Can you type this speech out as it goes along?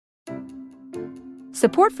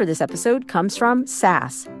Support for this episode comes from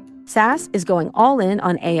SAS. SAS is going all in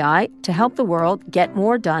on AI to help the world get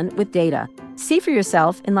more done with data. See for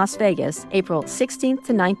yourself in Las Vegas, April 16th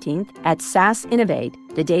to 19th at SAS Innovate,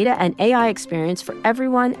 the data and AI experience for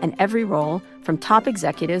everyone and every role, from top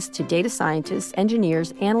executives to data scientists,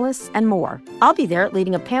 engineers, analysts, and more. I'll be there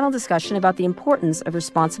leading a panel discussion about the importance of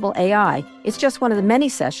responsible AI. It's just one of the many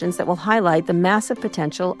sessions that will highlight the massive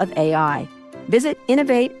potential of AI. Visit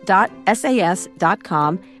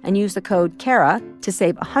innovate.sas.com and use the code CARA to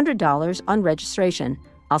save $100 on registration.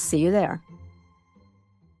 I'll see you there.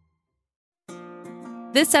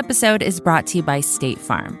 This episode is brought to you by State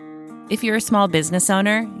Farm. If you're a small business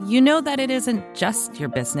owner, you know that it isn't just your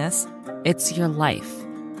business, it's your life.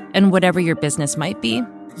 And whatever your business might be,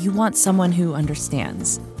 you want someone who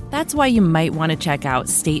understands. That's why you might want to check out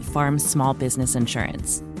State Farm Small Business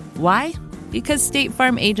Insurance. Why? Because State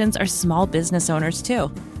Farm agents are small business owners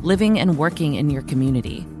too, living and working in your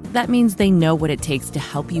community. That means they know what it takes to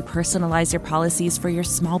help you personalize your policies for your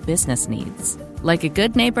small business needs. Like a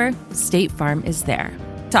good neighbor, State Farm is there.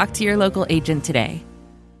 Talk to your local agent today.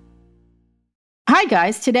 Hi,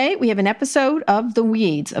 guys. Today we have an episode of The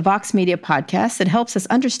Weeds, a Vox Media podcast that helps us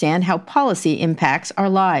understand how policy impacts our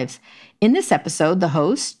lives. In this episode, the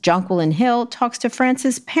host, Jonquilyn Hill, talks to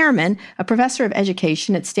Frances Pearman, a professor of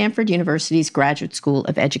education at Stanford University's Graduate School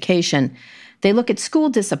of Education. They look at school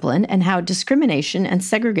discipline and how discrimination and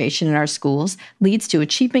segregation in our schools leads to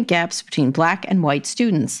achievement gaps between Black and white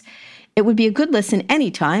students. It would be a good listen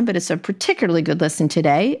anytime, but it's a particularly good listen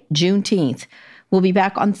today, Juneteenth. We'll be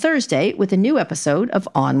back on Thursday with a new episode of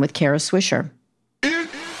On with Kara Swisher. It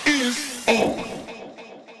is on.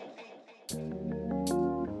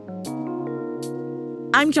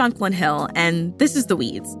 I'm Jonquilyn Hill, and this is The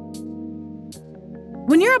Weeds.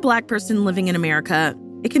 When you're a Black person living in America,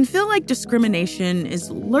 it can feel like discrimination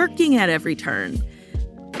is lurking at every turn.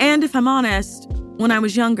 And if I'm honest, when I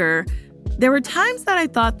was younger, there were times that I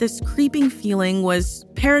thought this creeping feeling was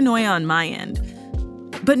paranoia on my end.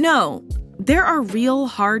 But no, there are real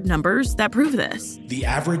hard numbers that prove this. The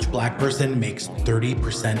average Black person makes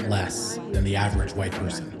 30% less than the average white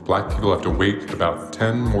person. Black people have to wait about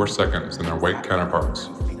 10 more seconds than their white counterparts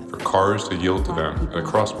for cars to yield to them at a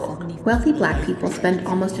crosswalk. Wealthy Black people spend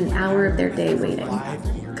almost an hour of their day waiting,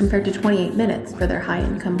 compared to 28 minutes for their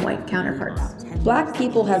high-income white counterparts. Black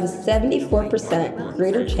people have a 74%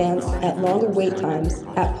 greater chance at longer wait times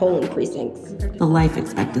at polling precincts. The life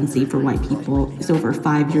expectancy for white people is over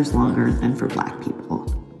 5 years longer than for Black people.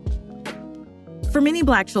 For many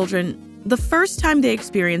Black children, the first time they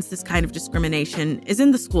experience this kind of discrimination is in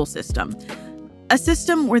the school system. A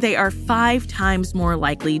system where they are 5 times more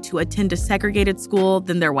likely to attend a segregated school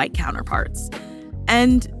than their white counterparts.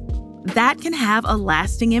 And that can have a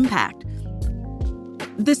lasting impact.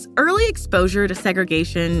 This early exposure to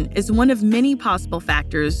segregation is one of many possible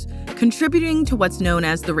factors contributing to what's known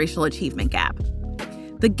as the racial achievement gap,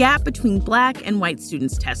 the gap between Black and white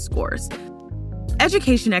students' test scores.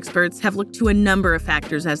 Education experts have looked to a number of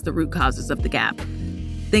factors as the root causes of the gap,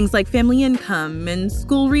 things like family income and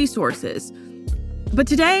school resources. But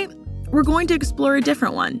today, we're going to explore a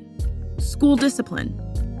different one: school discipline.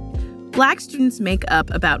 Black students make up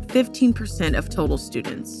about 15% of total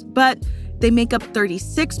students, but they make up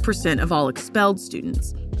 36% of all expelled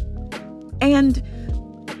students. And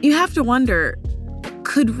you have to wonder,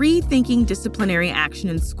 could rethinking disciplinary action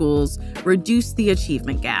in schools reduce the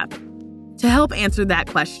achievement gap? To help answer that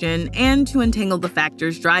question and to untangle the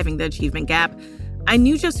factors driving the achievement gap, I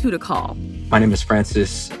knew just who to call. My name is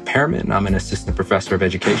Frances Pearman. I'm an assistant professor of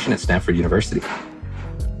education at Stanford University.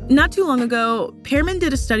 Not too long ago, Pearman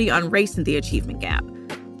did a study on race and the achievement gap,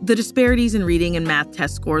 the disparities in reading and math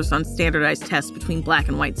test scores on standardized tests between Black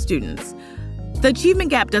and white students. The achievement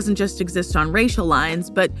gap doesn't just exist on racial lines,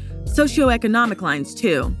 but socioeconomic lines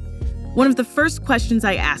too. One of the first questions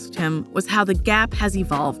I asked him was how the gap has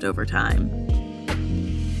evolved over time.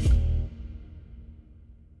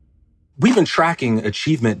 We've been tracking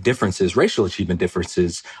achievement differences, racial achievement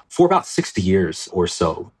differences, for about 60 years or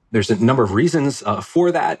so. There's a number of reasons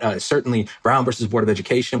for that. Certainly, Brown versus Board of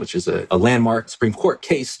Education, which is a landmark Supreme Court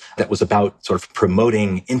case that was about sort of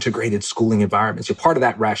promoting integrated schooling environments. So part of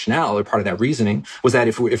that rationale or part of that reasoning was that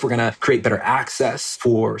if we're going to create better access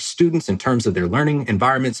for students in terms of their learning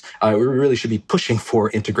environments, we really should be pushing for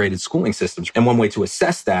integrated schooling systems. And one way to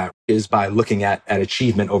assess that is by looking at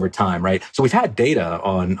achievement over time, right? So we've had data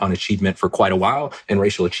on achievement for quite a while and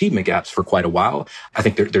racial achievement gaps for quite a while. I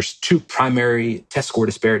think there's two primary test score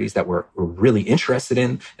disparities disparities that we're really interested in,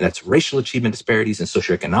 and that's racial achievement disparities and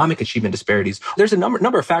socioeconomic achievement disparities. There's a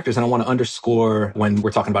number of factors, and I want to underscore when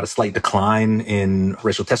we're talking about a slight decline in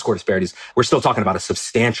racial test score disparities, we're still talking about a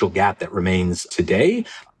substantial gap that remains today.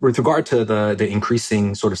 With regard to the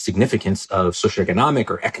increasing sort of significance of socioeconomic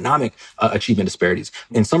or economic achievement disparities,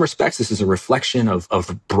 in some respects, this is a reflection of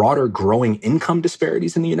broader growing income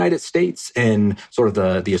disparities in the United States and sort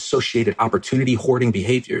of the associated opportunity hoarding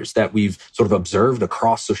behaviors that we've sort of observed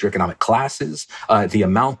across socioeconomic classes. The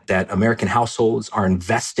amount that American households are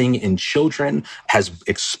investing in children has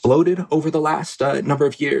exploded over the last number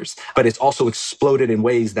of years, but it's also exploded in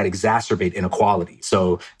ways that exacerbate inequality.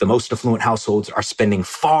 So the most affluent households are spending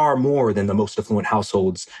far more than the most affluent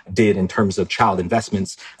households did in terms of child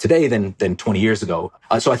investments today than 20 years ago.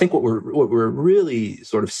 So I think what we're really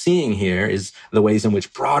sort of seeing here is the ways in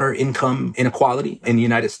which broader income inequality in the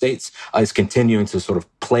United States is continuing to sort of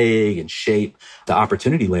plague and shape the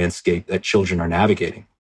opportunity landscape that children are navigating.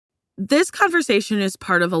 This conversation is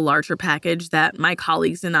part of a larger package that my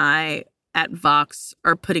colleagues and I at Vox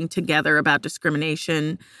are putting together about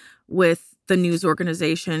discrimination with the news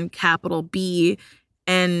organization Capital B.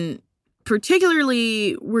 And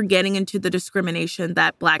particularly, we're getting into the discrimination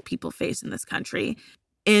that Black people face in this country.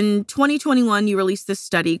 In 2021, you released this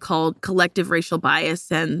study called Collective Racial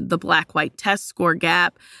Bias and the Black-White Test Score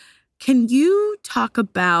Gap. Can you talk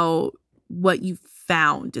about what you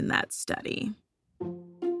found in that study?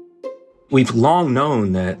 We've long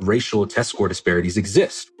known that racial test score disparities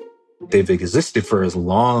exist. They've existed for as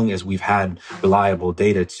long as we've had reliable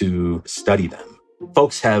data to study them.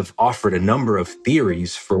 Folks have offered a number of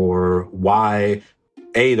theories for why,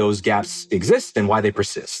 those gaps exist and why they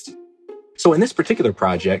persist. So in this particular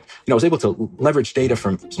project, I was able to leverage data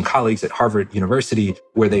from some colleagues at Harvard University,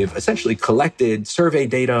 where they've essentially collected survey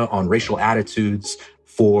data on racial attitudes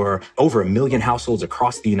for over 1 million households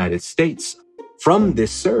across the United States. From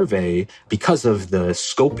this survey, because of the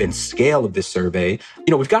scope and scale of this survey,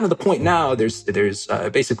 we've gotten to the point now, there's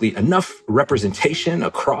basically enough representation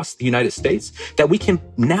across the United States that we can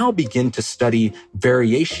now begin to study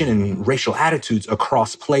variation in racial attitudes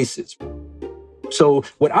across places. So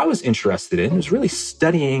what I was interested in was really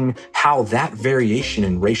studying how that variation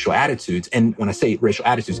in racial attitudes, and when I say racial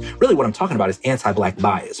attitudes, really what I'm talking about is anti-Black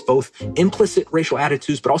bias, both implicit racial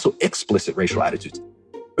attitudes, but also explicit racial attitudes.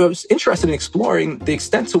 I was interested in exploring the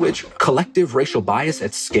extent to which collective racial bias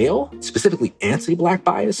at scale, specifically anti-Black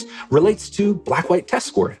bias, relates to Black-white test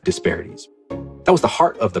score disparities. That was the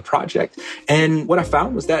heart of the project. And what I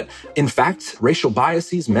found was that, in fact, racial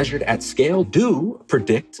biases measured at scale do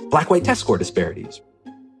predict Black-white test score disparities.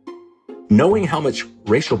 Knowing how much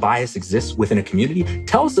racial bias exists within a community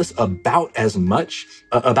tells us about as much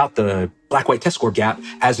about the Black-white test score gap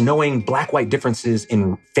as knowing Black-white differences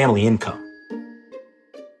in family income.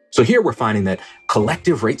 So here we're finding that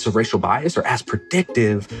collective rates of racial bias are as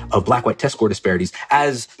predictive of Black-white test score disparities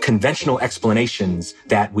as conventional explanations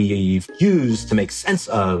that we've used to make sense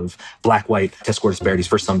of Black-white test score disparities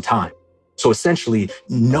for some time. So essentially,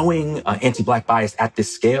 knowing anti-Black bias at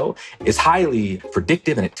this scale is highly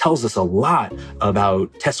predictive, and it tells us a lot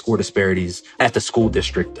about test score disparities at the school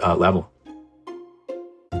district level.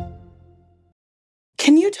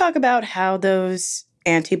 Can you talk about how those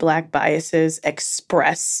anti-Black biases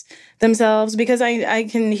express themselves? Because I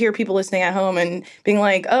can hear people listening at home and being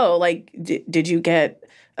like, did you get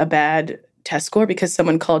a bad test score because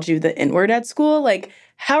someone called you the N-word at school? Like,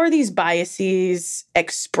 how are these biases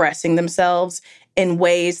expressing themselves in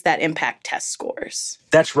ways that impact test scores?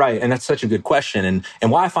 That's right. And that's such a good question.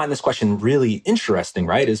 And why I find this question really interesting,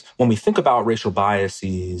 right, is when we think about racial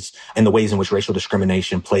biases and the ways in which racial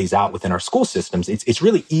discrimination plays out within our school systems, it's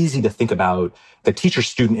really easy to think about the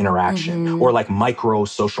teacher-student interaction or like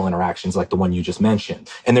micro-social interactions like the one you just mentioned.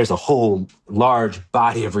 And there's a whole large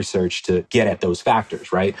body of research to get at those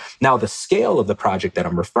factors, right? Now, the scale of the project that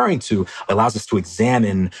I'm referring to allows us to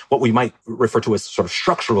examine what we might refer to as sort of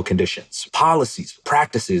structural conditions, policies,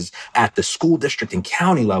 practices at the school district and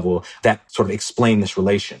county level that sort of explain this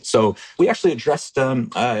relation. So we actually addressed,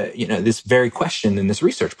 this very question in this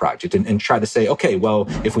research project and tried to say, okay, well,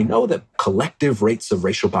 if we know that collective rates of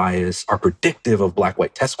racial bias are predictive of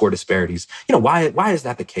Black-white test score disparities, why is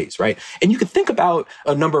that the case, right? And you can think about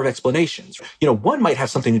a number of explanations. One might have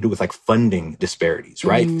something to do with like funding disparities,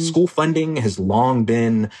 right? School funding has long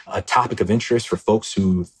been a topic of interest for folks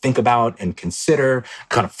who think about and consider,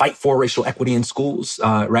 kind of fight for racial equity in schools,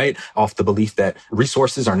 right? Off the belief that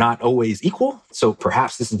resources are not always equal. So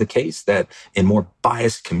perhaps this is the case that in more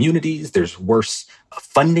biased communities, there's worse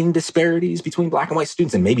funding disparities between Black and white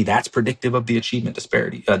students, and maybe that's predictive of the achievement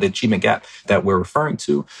disparity, the achievement gap that we're referring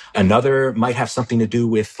to. Another might have something to do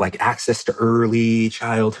with like access to early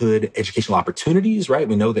childhood educational opportunities, right?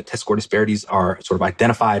 We know that test score disparities are sort of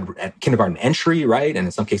identified at kindergarten entry, right? And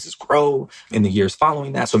in some cases grow in the years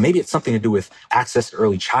following that. So maybe it's something to do with access to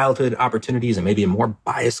early childhood opportunities, and maybe in more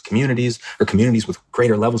biased communities or communities with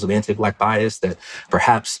greater levels of anti-Black bias, that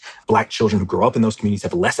perhaps Black children who grow up in those communities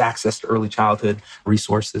have less access to early childhood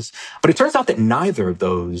resources. But it turns out that neither of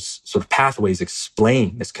those sort of pathways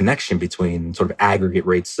explain this connection between sort of aggregate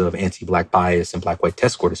rates of anti-Black bias and Black-white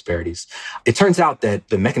test score disparities. It turns out that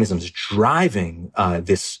the mechanisms driving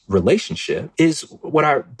this relationship is what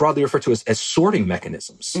I broadly refer to as sorting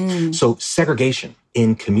mechanisms. So segregation.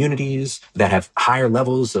 In communities that have higher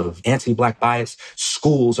levels of anti-Black bias,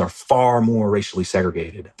 schools are far more racially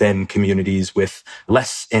segregated than communities with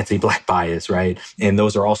less anti-Black bias, right? And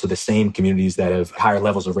those are also the same communities that have higher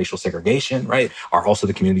levels of racial segregation, right? Are also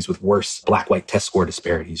the communities with worse Black-white test score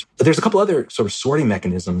disparities. But there's a couple other sort of sorting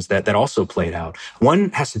mechanisms that also played out.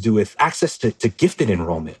 One has to do with access to gifted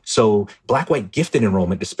enrollment. So Black-white gifted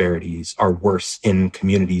enrollment disparities are worse in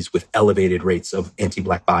communities with elevated rates of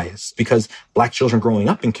anti-Black bias because Black children growing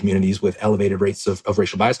up in communities with elevated rates of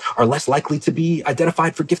racial bias are less likely to be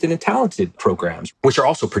identified for gifted and talented programs, which are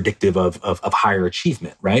also predictive of higher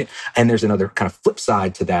achievement, right? And there's another kind of flip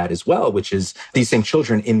side to that as well, which is these same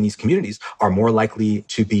children in these communities are more likely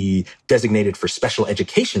to be designated for special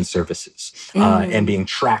education services and being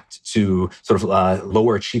tracked to sort of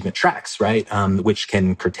lower achievement tracks, right? Which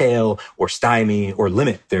can curtail or stymie or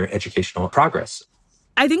limit their educational progress.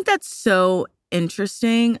 I think that's so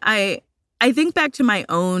interesting. I think back to my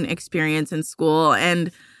own experience in school, and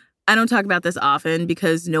I don't talk about this often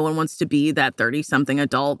because no one wants to be that 30-something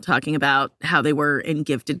adult talking about how they were in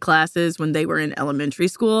gifted classes when they were in elementary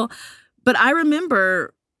school. But I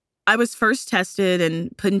remember I was first tested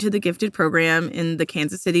and put into the gifted program in the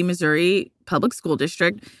Kansas City, Missouri public school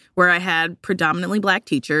district, where I had predominantly Black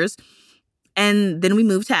teachers. And then we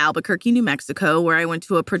moved to Albuquerque, New Mexico, where I went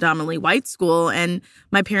to a predominantly white school. And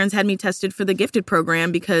my parents had me tested for the gifted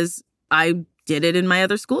program because I did it in my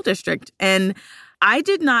other school district. And I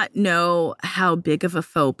did not know how big of a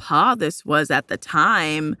faux pas this was at the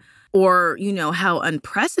time or, how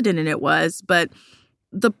unprecedented it was. But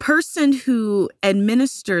the person who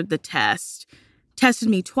administered the test tested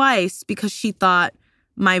me twice because she thought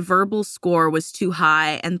my verbal score was too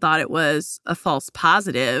high and thought it was a false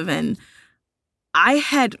positive. And I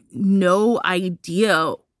had no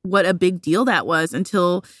idea what a big deal that was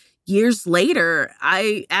until years later.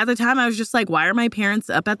 At the time, I was just like, why are my parents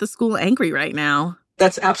up at the school angry right now?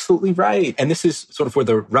 That's absolutely right. And this is sort of where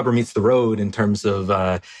the rubber meets the road in terms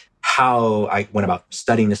of how I went about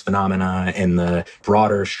studying this phenomena and the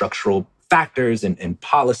broader structural factors and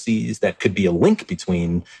policies that could be a link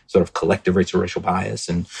between sort of collective rates of racial bias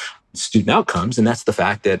and student outcomes. And that's the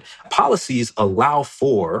fact that policies allow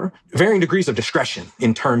for varying degrees of discretion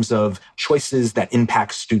in terms of choices that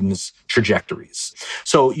impact students' trajectories.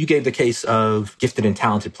 So you gave the case of gifted and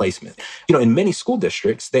talented placement. In many school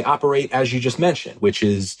districts, they operate as you just mentioned, which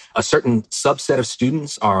is a certain subset of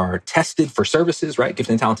students are tested for services, right?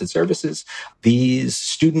 Gifted and talented services. These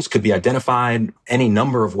students could be identified any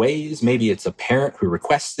number of ways. Maybe it's a parent who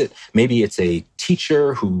requests it. Maybe it's a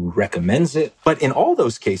teacher who recommends it. But in all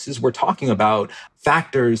those cases, we're talking about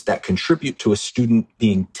factors that contribute to a student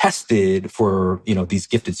being tested for, these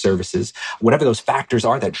gifted services. Whatever those factors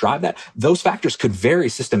are that drive that, those factors could vary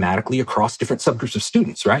systematically across different subgroups of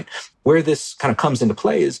students, right? Where this kind of comes into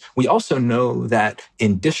play is we also know that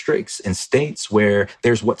in districts and states where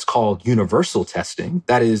there's what's called universal testing,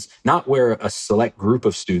 that is not where a select group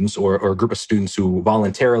of students or a group of students who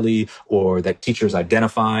voluntarily or that teachers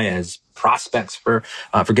identify as prospects for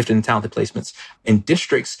gifted and talented placements. In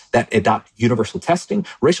districts that adopt universal testing,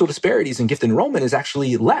 racial disparities in gifted enrollment is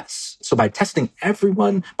actually less. So by testing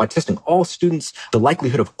everyone, by testing all students, the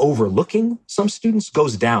likelihood of overlooking some students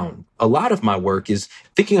goes down. A lot of my work is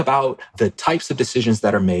thinking about the types of decisions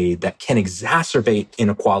that are made that can exacerbate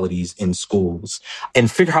inequalities in schools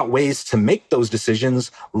and figure out ways to make those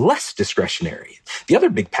decisions less discretionary. The other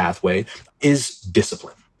big pathway is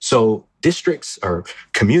discipline. So districts or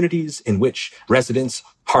communities in which residents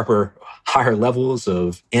harbor higher levels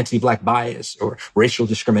of anti-Black bias or racial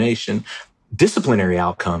discrimination, disciplinary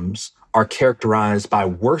outcomes are characterized by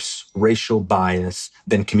worse racial bias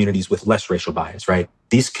than communities with less racial bias, right?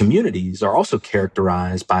 These communities are also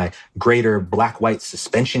characterized by greater Black-white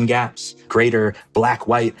suspension gaps, greater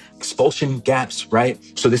Black-white expulsion gaps, right?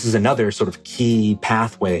 So this is another sort of key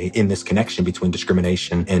pathway in this connection between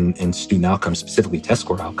discrimination and student outcomes, specifically test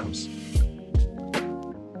score outcomes.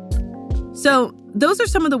 So those are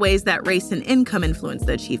some of the ways that race and income influence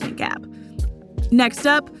the achievement gap. Next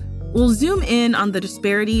up, we'll zoom in on the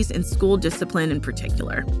disparities in school discipline in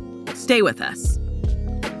particular. Stay with us.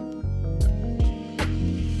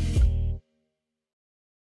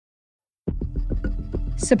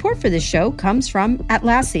 Support for this show comes from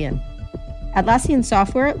Atlassian. Atlassian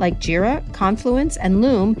software like Jira, Confluence, and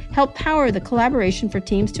Loom help power the collaboration for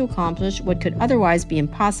teams to accomplish what could otherwise be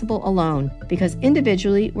impossible alone. Because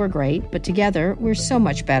individually, we're great, but together, we're so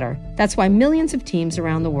much better. That's why millions of teams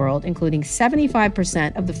around the world, including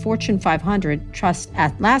 75% of the Fortune 500, trust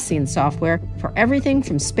Atlassian software for everything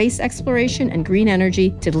from space exploration and green energy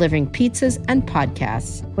to delivering pizzas and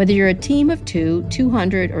podcasts. Whether you're a team of 2,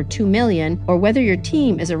 200, or 2 million, or whether your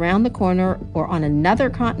team is around the corner or on another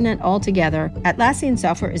continent altogether, Atlassian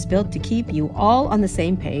software is built to keep you all on the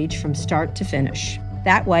same page from start to finish.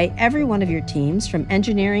 That way, every one of your teams, from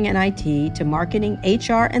engineering and IT to marketing,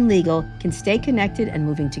 HR, and legal, can stay connected and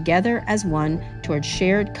moving together as one towards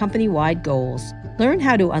shared company-wide goals. Learn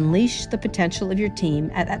how to unleash the potential of your team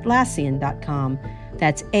at Atlassian.com.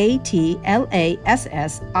 That's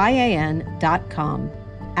Atlassian.com.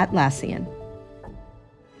 Atlassian.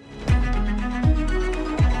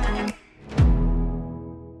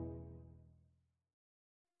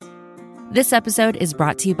 This episode is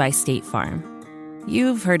brought to you by State Farm.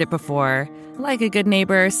 You've heard it before. Like a good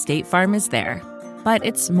neighbor, State Farm is there. But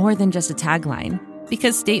it's more than just a tagline,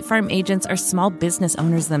 because State Farm agents are small business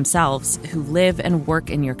owners themselves who live and work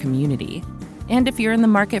in your community. And if you're in the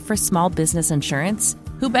market for small business insurance,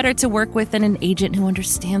 who better to work with than an agent who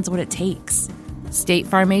understands what it takes? State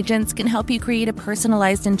Farm agents can help you create a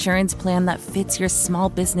personalized insurance plan that fits your small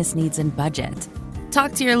business needs and budget.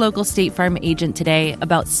 Talk to your local State Farm agent today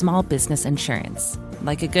about small business insurance.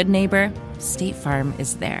 Like a good neighbor, State Farm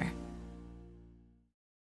is there.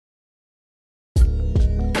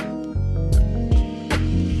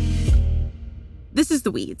 This is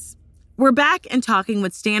The Weeds. We're back and talking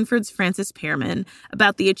with Stanford's Frances Pearman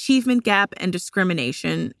about the achievement gap and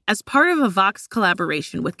discrimination as part of a Vox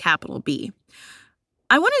collaboration with Capital B.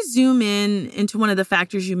 I want to zoom in into one of the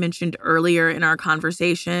factors you mentioned earlier in our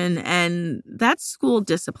conversation, and that's school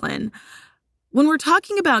discipline. When we're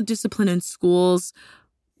talking about discipline in schools,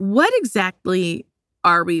 what exactly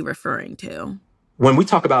are we referring to? When we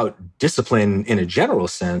talk about discipline in a general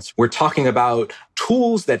sense, we're talking about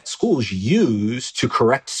tools that schools use to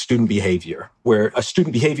correct student behavior, where a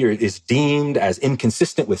student behavior is deemed as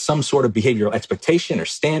inconsistent with some sort of behavioral expectation or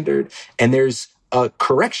standard, and there's a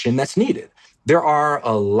correction that's needed. There are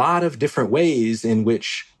a lot of different ways in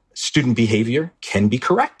which student behavior can be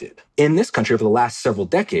corrected. In this country, over the last several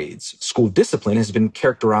decades, school discipline has been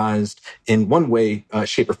characterized in one way,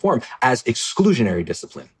 shape, or form as exclusionary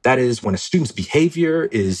discipline. That is, when a student's behavior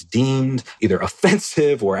is deemed either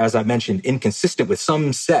offensive or, as I mentioned, inconsistent with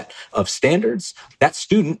some set of standards, that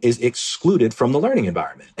student is excluded from the learning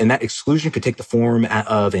environment. And that exclusion could take the form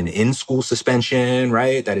of an in-school suspension,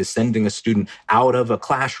 right? That is sending a student out of a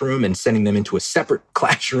classroom and sending them into a separate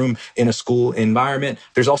classroom in a school environment.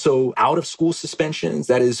 There's also out-of-school suspensions.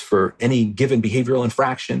 That is, for any given behavioral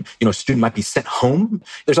infraction, a student might be sent home.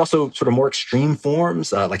 There's also sort of more extreme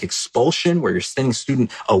forms like expulsion, where you're sending a student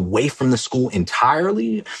away from the school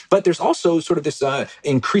entirely. But there's also sort of this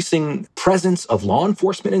increasing presence of law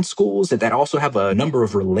enforcement in schools that also have a number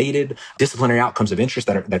of related disciplinary outcomes of interest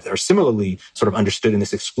that are similarly sort of understood in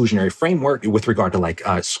this exclusionary framework with regard to like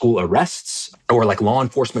school arrests or like law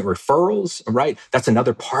enforcement referrals, right? That's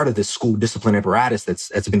another part of this school discipline apparatus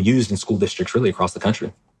that's been used in school districts really across the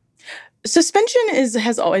country. Suspension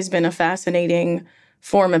has always been a fascinating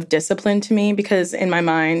form of discipline to me, because in my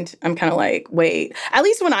mind, I'm kind of like, wait, at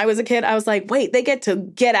least when I was a kid, I was like, wait, they get to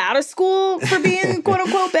get out of school for being quote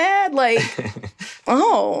unquote bad? Like,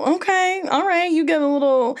 oh, okay. All right. You get a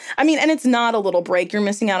little, and it's not a little break. You're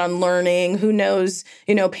missing out on learning. Who knows,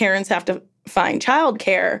 parents have to find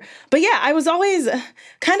childcare. But yeah, I was always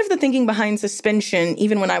kind of the thinking behind suspension,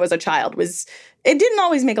 even when I was a child, was it didn't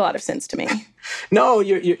always make a lot of sense to me. No,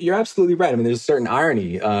 you're absolutely right. There's a certain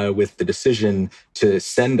irony with the decision to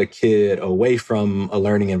send a kid away from a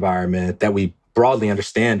learning environment that we broadly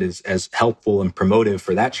understand as helpful and promotive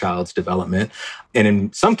for that child's development. And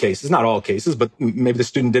in some cases, not all cases, but maybe the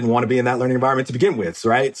student didn't want to be in that learning environment to begin with,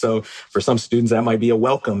 right? So for some students, that might be a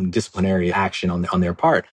welcome disciplinary action on their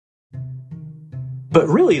part. But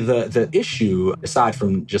really, the issue, aside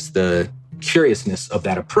from just the curiousness of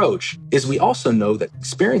that approach, is we also know that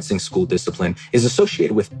experiencing school discipline is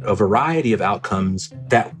associated with a variety of outcomes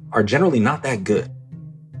that are generally not that good.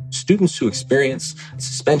 Students who experience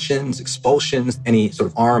suspensions, expulsions, any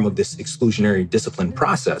sort of arm of this exclusionary discipline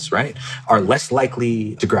process, right, are less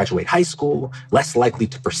likely to graduate high school, less likely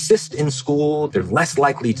to persist in school. They're less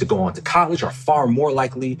likely to go on to college, are far more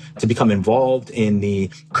likely to become involved in the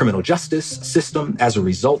criminal justice system as a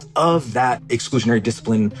result of that exclusionary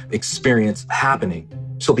discipline experience happening.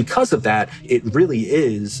 So because of that, it really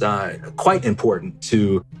is quite important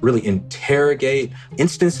to really interrogate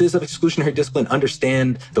instances of exclusionary discipline,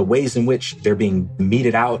 understand the ways in which they're being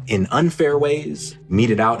meted out in unfair ways,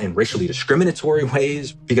 meted out in racially discriminatory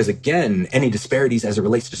ways, because again, any disparities as it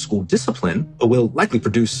relates to school discipline will likely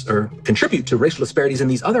produce or contribute to racial disparities in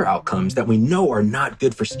these other outcomes that we know are not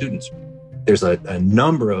good for students. There's a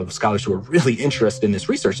number of scholars who are really interested in this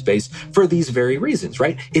research space for these very reasons,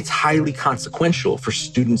 right? It's highly consequential for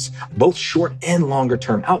students, both short and longer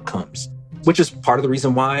term outcomes, which is part of the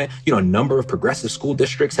reason why, a number of progressive school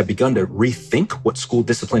districts have begun to rethink what school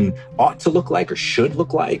discipline ought to look like or should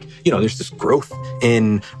look like. There's this growth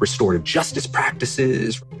in restorative justice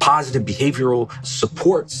practices, positive behavioral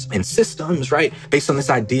supports and systems, right? Based on this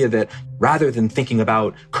idea that rather than thinking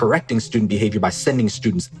about correcting student behavior by sending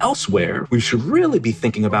students elsewhere, we should really be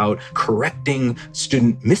thinking about correcting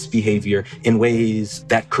student misbehavior in ways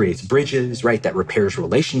that creates bridges, right? That repairs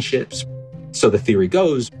relationships. So the theory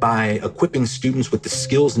goes, by equipping students with the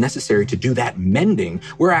skills necessary to do that mending,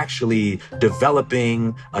 we're actually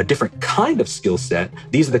developing a different kind of skill set.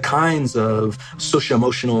 These are the kinds of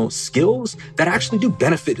socio-emotional skills that actually do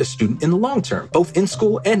benefit a student in the long term, both in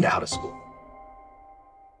school and out of school.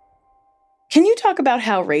 Can you talk about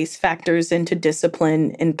how race factors into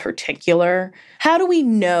discipline in particular? How do we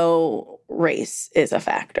know race is a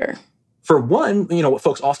factor? For one, what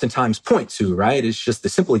folks oftentimes point to, right, is just the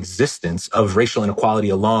simple existence of racial inequality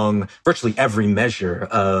along virtually every measure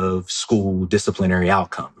of school disciplinary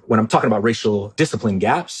outcome. When I'm talking about racial discipline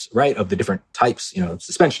gaps, right, of the different types,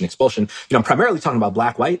 suspension, expulsion, I'm primarily talking about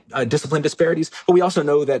black-white discipline disparities, but we also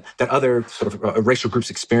know that other sort of racial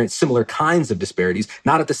groups experience similar kinds of disparities,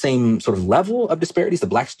 not at the same sort of level of disparities that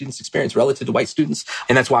black students experience relative to white students.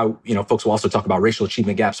 And that's why, folks will also talk about racial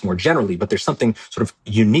achievement gaps more generally, but there's something sort of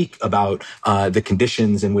unique about the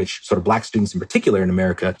conditions in which sort of black students in particular in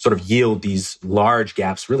America sort of yield these large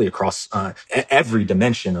gaps really across every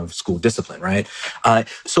dimension of school discipline, right?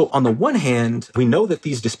 So on the one hand, we know that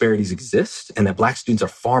these disparities exist and that black students are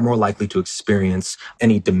far more likely to experience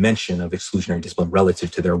any dimension of exclusionary discipline relative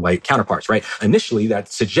to their white counterparts, right? Initially,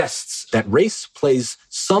 that suggests that race plays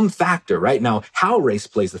some factor, right? Now, how race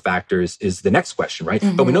plays the factor is the next question, right?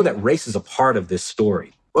 Mm-hmm. But we know that race is a part of this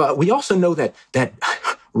story. We also know that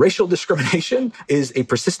racial discrimination is a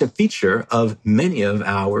persistent feature of many of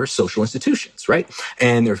our social institutions, right?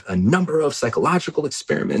 And there's a number of psychological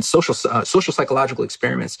experiments, social psychological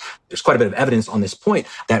experiments. There's quite a bit of evidence on this point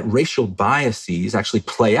that racial biases actually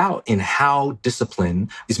play out in how discipline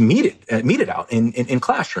is meted out in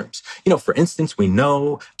classrooms. For instance, we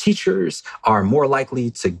know teachers are more likely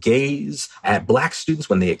to gaze at black students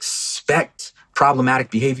when they expect problematic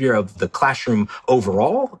behavior of the classroom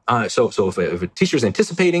overall. So if a teacher's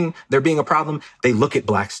anticipating there being a problem, they look at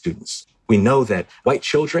black students. We know that white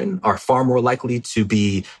children are far more likely to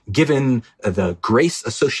be given the grace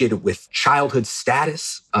associated with childhood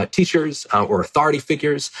status. Teachers or authority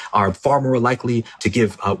figures are far more likely to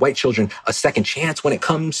give white children a second chance when it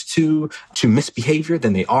comes to misbehavior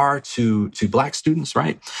than they are to black students,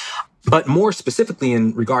 right? But more specifically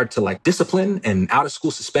in regard to like discipline and out of school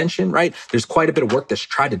suspension, right? There's quite a bit of work that's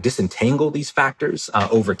tried to disentangle these factors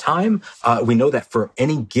over time. We know that for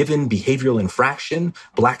any given behavioral infraction,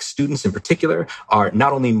 black students in particular are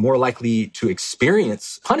not only more likely to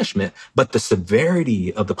experience punishment, but the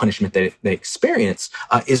severity of the punishment that they experience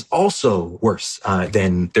is also worse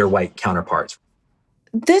than their white counterparts.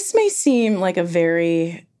 This may seem like a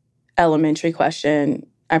very elementary question.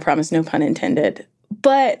 I promise no pun intended.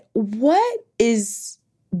 But what is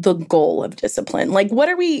the goal of discipline? Like, what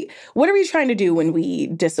are we trying to do when we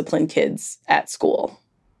discipline kids at school?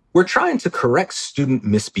 We're trying to correct student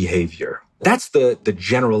misbehavior. That's the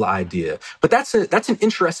general idea. But that's an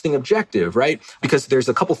interesting objective, right? Because there's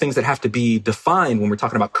a couple things that have to be defined when we're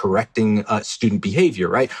talking about correcting student behavior,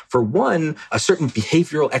 right? For one, a certain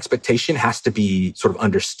behavioral expectation has to be sort of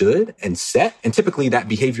understood and set. And typically that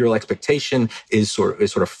behavioral expectation is sort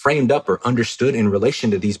of framed up or understood in relation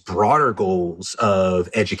to these broader goals of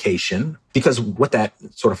education. Because what that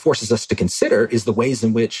sort of forces us to consider is the ways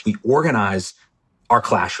in which we organize our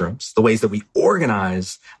classrooms, the ways that we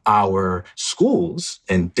organize our schools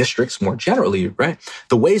and districts more generally, right?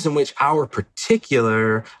 The ways in which our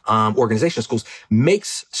particular organization of schools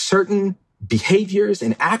makes certain behaviors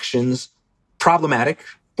and actions problematic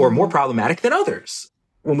or more problematic than others.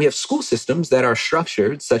 When we have school systems that are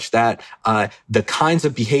structured such that the kinds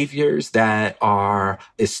of behaviors that are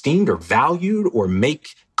esteemed or valued or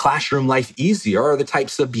make classroom life easier are the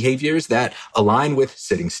types of behaviors that align with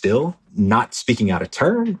sitting still, not speaking out of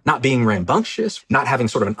turn, not being rambunctious, not having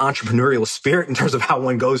sort of an entrepreneurial spirit in terms of how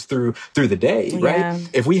one goes through the day, right? Yeah.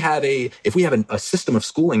 If we have a system of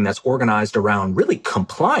schooling that's organized around really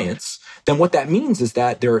compliance, then what that means is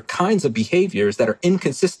that there are kinds of behaviors that are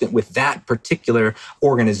inconsistent with that particular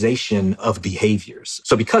organization of behaviors.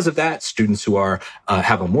 So because of that, students who are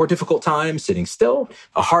have a more difficult time sitting still,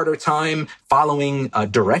 a harder time following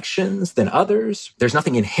directions than others. There's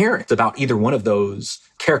nothing inherent about either one of those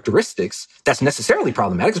characteristics that's necessarily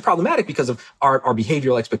problematic. It's problematic because of our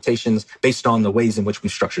behavioral expectations based on the ways in which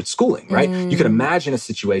we've structured schooling, right? You can imagine a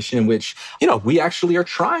situation in which, we actually are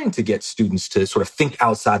trying to get students to sort of think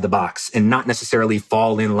outside the box and not necessarily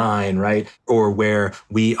fall in line, right? Or where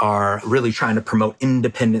we are really trying to promote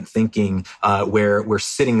independent thinking, where we're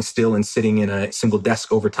sitting still and sitting in a single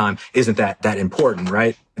desk over time isn't that important,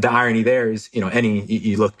 right? The irony there is,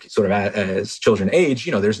 you look sort of as children age,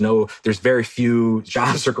 there's very few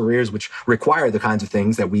jobs or careers which require the kinds of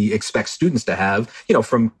things that we expect students to have,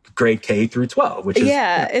 from grade K through 12, which is...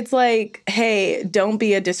 Yeah, it's like, hey, don't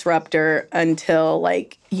be a disruptor until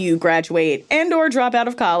you graduate and or drop out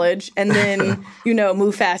of college and then,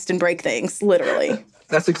 move fast and break things, literally.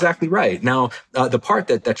 That's exactly right. Now, the part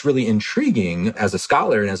that's really intriguing as a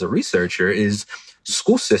scholar and as a researcher is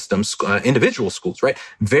school systems, individual schools, right,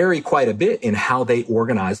 vary quite a bit in how they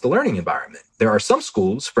organize the learning environment. There are some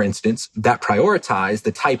schools, for instance, that prioritize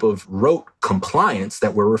the type of rote compliance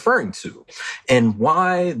that we're referring to. And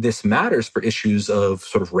why this matters for issues of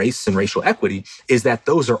sort of race and racial equity is that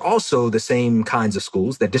those are also the same kinds of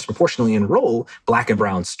schools that disproportionately enroll Black and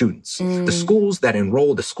brown students. The schools that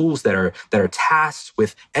enroll, the schools that are tasked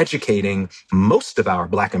with educating most of our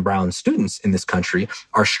Black and brown students in this country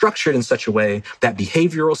are structured in such a way that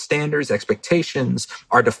behavioral standards, expectations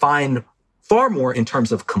are defined far more in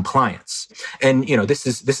terms of compliance. And, this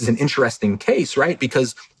is an interesting case, right?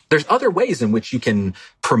 Because there's other ways in which you can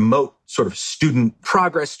promote sort of student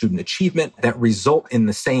progress, student achievement that result in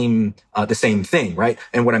the same thing, right?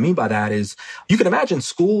 And what I mean by that is you can imagine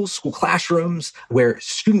school classrooms where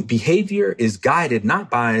student behavior is guided not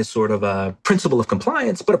by sort of a principle of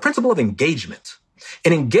compliance, but a principle of engagement.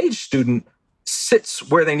 An engaged student sits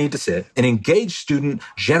where they need to sit. An engaged student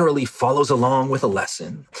generally follows along with a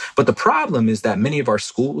lesson. But the problem is that many of our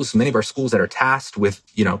schools that are tasked with,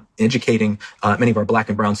 educating many of our Black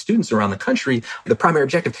and brown students around the country, the primary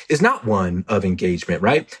objective is not one of engagement,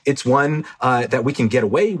 right? It's one that we can get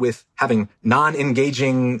away with having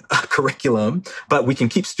non-engaging curriculum, but we can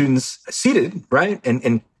keep students seated, right?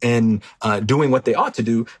 And doing what they ought to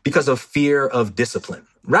do because of fear of discipline.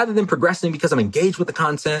 Rather than progressing because I'm engaged with the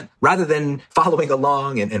content, rather than following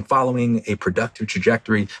along and following a productive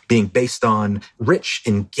trajectory being based on rich,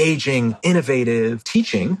 engaging, innovative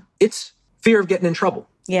teaching, it's fear of getting in trouble.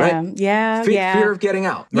 Yeah, right? yeah. Fear of getting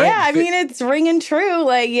out. Right? Yeah, I mean, it's ringing true.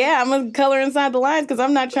 I'm going to color inside the lines because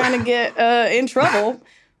I'm not trying to get in trouble.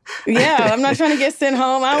 Yeah, I'm not trying to get sent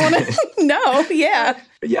home. I want to know. Yeah.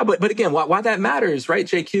 Yeah, but again, why that matters, right,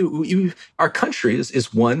 JQ? Our country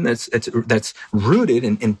is one that's rooted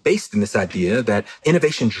and based in this idea that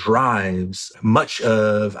innovation drives much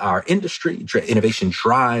of our industry. Innovation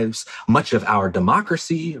drives much of our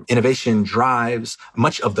democracy. Innovation drives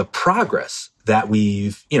much of the progress that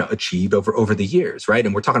we've, achieved over the years, right?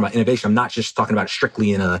 And we're talking about innovation. I'm not just talking about it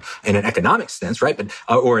strictly in an economic sense, right? But,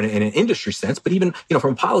 or in an industry sense, but even,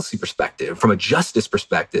 from a policy perspective, from a justice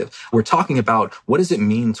perspective, we're talking about what does it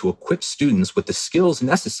mean to equip students with the skills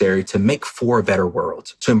necessary to make for a better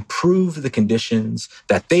world, to improve the conditions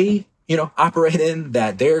that they operate in,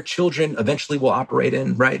 that their children eventually will operate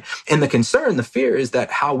in, right? And the fear is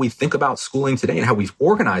that how we think about schooling today and how we've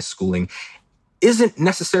organized schooling isn't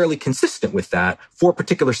necessarily consistent with that for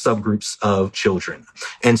particular subgroups of children.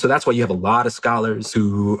 And so that's why you have a lot of scholars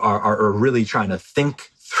who are really trying to think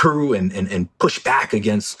through and push back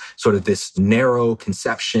against sort of this narrow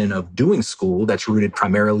conception of doing school that's rooted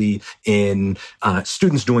primarily in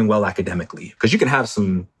students doing well academically. Because you can have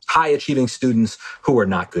some high-achieving students who are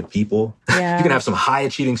not good people. Yeah. You can have some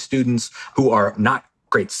high-achieving students who are not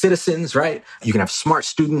great citizens, right? You can have smart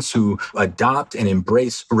students who adopt and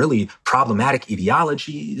embrace really problematic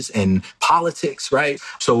ideologies and politics, right?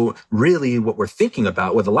 So really what we're thinking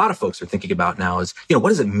about, what a lot of folks are thinking about now is, what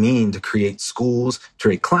does it mean to create schools, to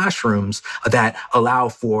create classrooms that allow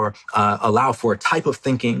for a type of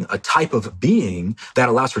thinking, a type of being that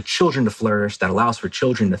allows for children to flourish, that allows for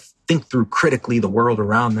children to think through critically the world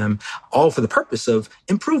around them, all for the purpose of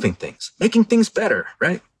improving things, making things better,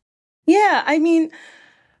 right? Yeah, I mean,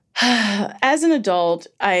 as an adult,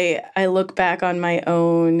 I look back on my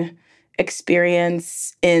own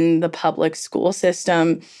experience in the public school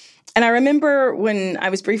system. And I remember when I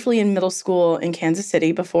was briefly in middle school in Kansas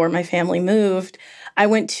City before my family moved, I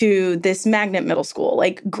went to this magnet middle school,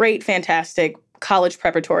 like great, fantastic college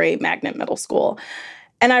preparatory magnet middle school.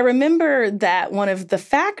 And I remember that one of the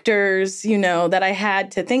factors, that I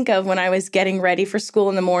had to think of when I was getting ready for school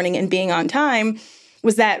in the morning and being on time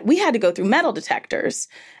was that we had to go through metal detectors.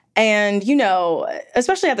 And,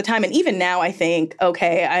 especially at the time, and even now, I think,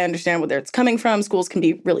 okay, I understand where it's coming from. Schools can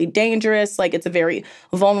be really dangerous. Like, it's a very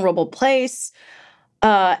vulnerable place.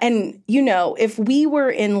 And, if we were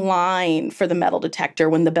in line for the metal detector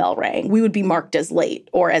when the bell rang, we would be marked as late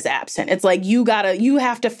or as absent. It's like, you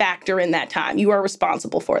have to factor in that time. You are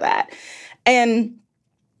responsible for that. And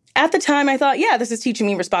at the time, I thought, yeah, this is teaching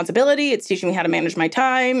me responsibility. It's teaching me how to manage my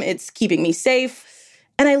time. It's keeping me safe.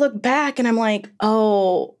 And I look back and I'm like,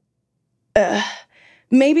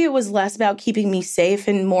 maybe it was less about keeping me safe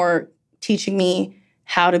and more teaching me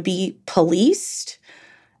how to be policed.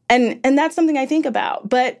 And that's something I think about.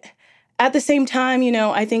 But at the same time,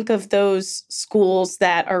 I think of those schools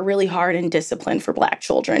that are really hard and disciplined for Black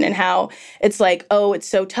children and how it's like, oh, it's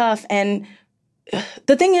so tough. And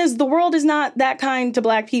the thing is, the world is not that kind to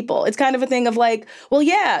Black people. It's kind of a thing of like, well,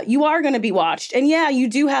 yeah, you are going to be watched. And yeah, you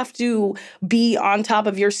do have to be on top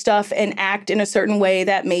of your stuff and act in a certain way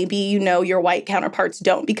that maybe, your white counterparts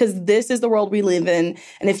don't, because this is the world we live in.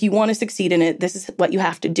 And if you want to succeed in it, this is what you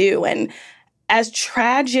have to do. And as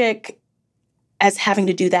tragic as having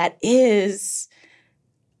to do that is,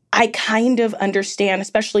 I kind of understand,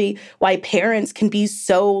 especially why parents can be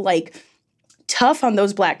so tough on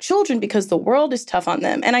those Black children because the world is tough on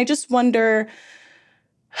them. And I just wonder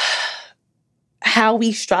how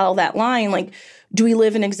we straddle that line. Do we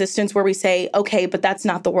live in existence where we say, okay, but that's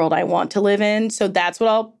not the world I want to live in, so that's what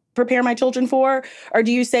I'll prepare my children for? Or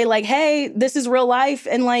do you say hey, this is real life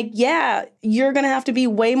and yeah, you're going to have to be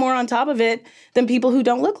way more on top of it than people who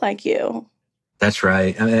don't look like you? That's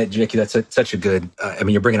right. Jackie, that's such a good,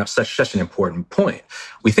 you're bringing up such an important point.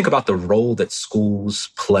 We think about the role that schools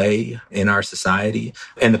play in our society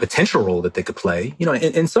and the potential role that they could play.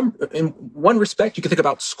 In one respect, you can think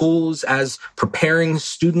about schools as preparing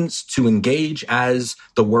students to engage as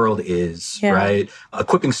the world is, right?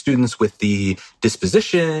 Equipping students with the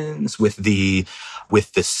dispositions, with the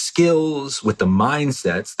skills, with the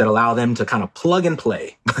mindsets that allow them to kind of plug and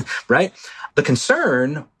play, right? The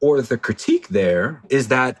concern or the critique there is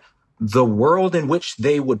that the world in which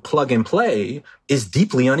they would plug and play is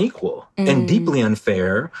deeply unequal and deeply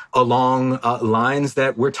unfair along lines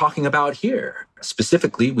that we're talking about here.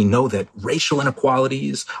 Specifically, we know that racial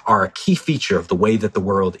inequalities are a key feature of the way that the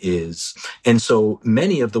world is. And so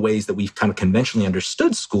many of the ways that we've kind of conventionally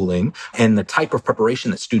understood schooling and the type of preparation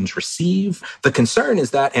that students receive, the concern is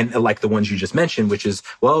that, and like the ones you just mentioned, which is,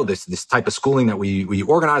 well, this type of schooling that we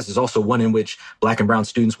organize is also one in which Black and brown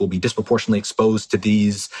students will be disproportionately exposed to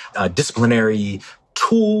these disciplinary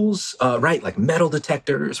tools, right? Like metal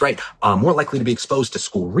detectors, right? More likely to be exposed to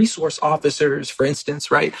school resource officers, for instance,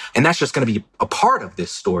 right? And that's just going to be a part of this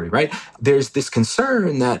story, right? There's this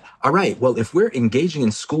concern that, all right, well, if we're engaging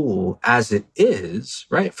in school as it is,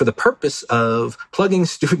 right, for the purpose of plugging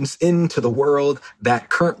students into the world that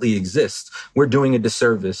currently exists, we're doing a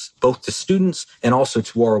disservice both to students and also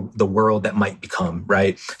to the world that might become,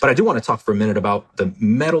 right? But I do want to talk for a minute about the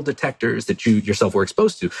metal detectors that you yourself were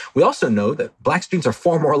exposed to. We also know that Black students are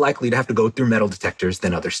far more likely to have to go through metal detectors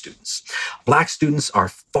than other students. Black students are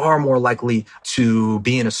far more likely to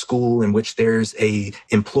be in a school in which there's a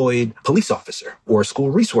employed police officer or a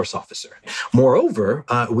school resource officer. Moreover,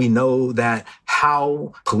 we know that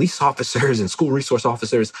how police officers and school resource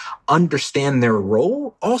officers understand their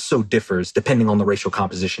role also differs depending on the racial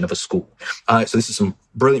composition of a school. So this is some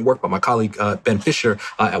brilliant work by my colleague, Ben Fisher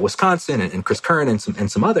at Wisconsin and Chris Curran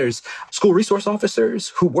and some others. School resource officers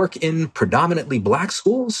who work in predominantly Black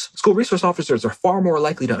schools, school resource officers are far more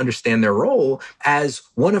likely to understand their role as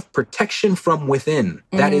one of protection from within.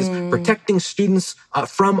 That is, protecting students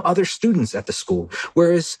from other students at the school.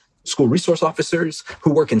 Whereas School resource officers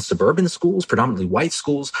who work in suburban schools, predominantly white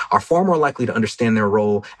schools, are far more likely to understand their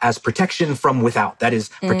role as protection from without. That is,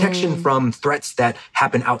 protection from threats that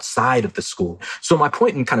happen outside of the school. So my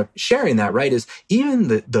point in kind of sharing that, right, is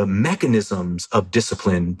even the mechanisms of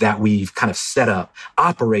discipline that we've kind of set up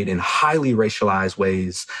operate in highly racialized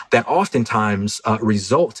ways that oftentimes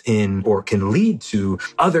result in or can lead to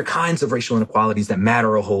other kinds of racial inequalities that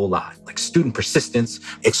matter a whole lot, like student persistence,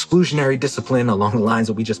 exclusionary discipline along the lines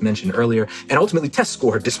that we just mentioned earlier, and ultimately test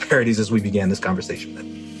score disparities as we began this conversation with.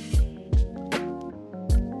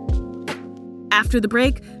 After the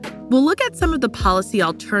break, we'll look at some of the policy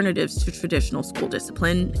alternatives to traditional school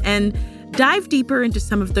discipline and dive deeper into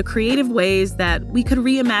some of the creative ways that we could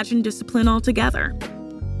reimagine discipline altogether.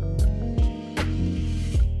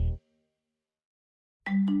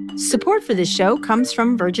 Support for this show comes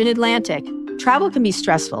from Virgin Atlantic. Travel can be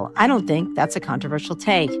stressful. I don't think that's a controversial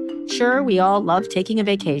take. Sure, we all love taking a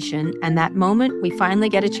vacation, and that moment we finally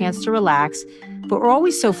get a chance to relax, but we're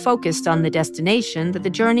always so focused on the destination that the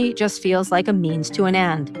journey just feels like a means to an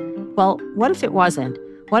end. Well, what if it wasn't?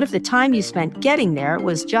 What if the time you spent getting there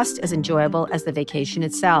was just as enjoyable as the vacation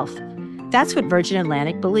itself? That's what Virgin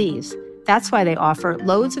Atlantic believes. That's why they offer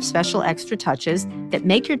loads of special extra touches that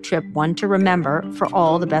make your trip one to remember for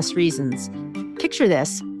all the best reasons. Picture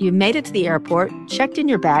this. You've made it to the airport, checked in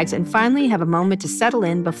your bags, and finally have a moment to settle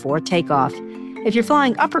in before takeoff. If you're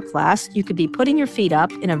flying upper class, you could be putting your feet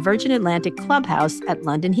up in a Virgin Atlantic clubhouse at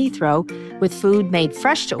London Heathrow with food made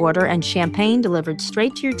fresh to order and champagne delivered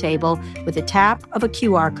straight to your table with a tap of a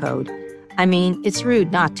QR code. I mean, it's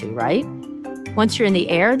rude not to, right? Once you're in the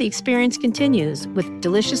air, the experience continues with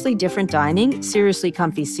deliciously different dining, seriously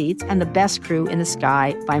comfy seats, and the best crew in the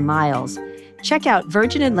sky by miles. Check out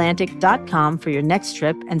virginatlantic.com for your next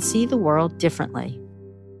trip and see the world differently.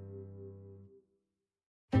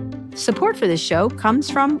 Support for this show comes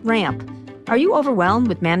from Ramp. Are you overwhelmed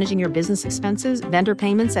with managing your business expenses, vendor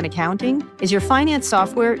payments, and accounting? Is your finance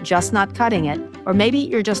software just not cutting it? Or maybe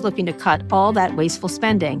you're just looking to cut all that wasteful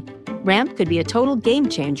spending. Ramp could be a total game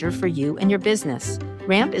changer for you and your business.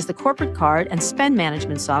 Ramp is the corporate card and spend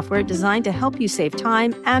management software designed to help you save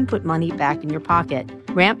time and put money back in your pocket.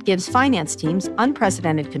 Ramp gives finance teams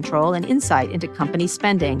unprecedented control and insight into company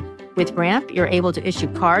spending. With Ramp, you're able to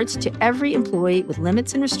issue cards to every employee with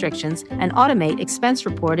limits and restrictions and automate expense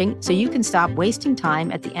reporting so you can stop wasting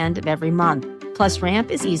time at the end of every month. Plus, Ramp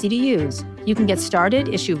is easy to use. You can get started,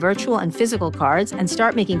 issue virtual and physical cards, and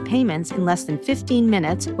start making payments in less than 15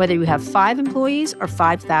 minutes, whether you have 5 employees or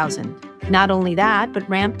 5,000. Not only that, but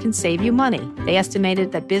Ramp can save you money. They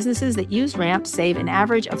estimated that businesses that use Ramp save an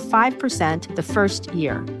average of 5% the first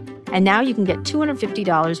year. And now you can get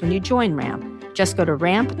 $250 when you join Ramp. Just go to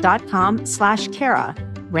ramp.com/Kara,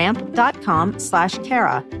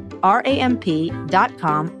 ramp.com/Kara,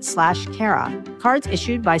 ramp.com/Kara. Cards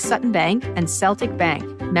issued by Sutton Bank and Celtic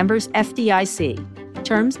Bank, members FDIC.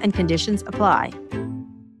 Terms and conditions apply.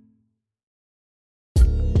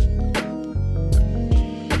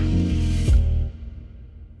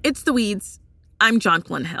 It's The Weeds. I'm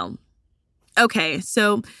Jonquilyn Hill. Okay,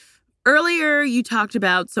 so earlier you talked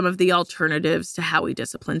about some of the alternatives to how we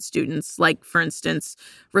discipline students, like, for instance,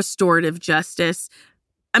 restorative justice.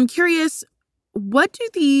 I'm curious, what do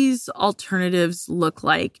these alternatives look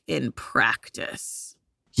like in practice?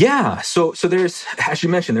 Yeah, so there's, as you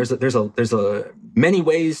mentioned, there's many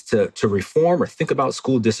ways to reform or think about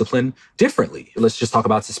school discipline differently. Let's just talk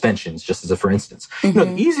about suspensions, just as a for instance. Mm-hmm.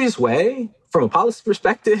 The easiest way from a policy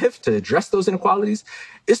perspective to address those inequalities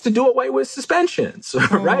is to do away with suspensions,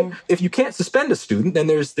 right? If you can't suspend a student, then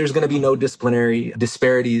there's going to be no disciplinary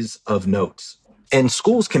disparities of note. And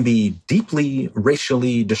schools can be deeply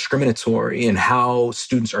racially discriminatory in how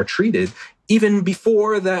students are treated, even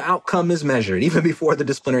before the outcome is measured, even before the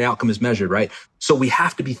disciplinary outcome is measured, right? So we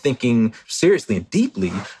have to be thinking seriously and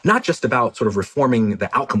deeply, not just about sort of reforming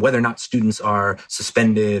the outcome, whether or not students are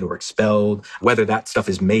suspended or expelled, whether that stuff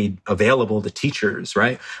is made available to teachers,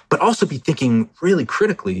 right? But also be thinking really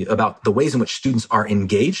critically about the ways in which students are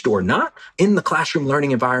engaged or not in the classroom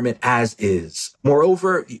learning environment as is.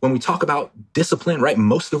 Moreover, when we talk about discipline, right,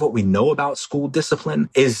 most of what we know about school discipline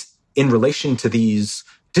is in relation to these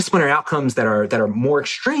disciplinary outcomes that are more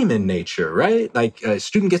extreme in nature, right? Like a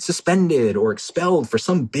student gets suspended or expelled for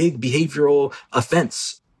some big behavioral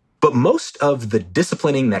offense. But most of the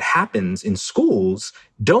disciplining that happens in schools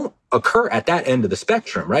don't occur at that end of the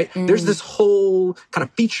spectrum, right? There's this whole kind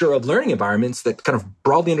of feature of learning environments that kind of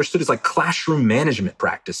broadly understood as like classroom management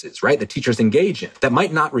practices, right? That teachers engage in that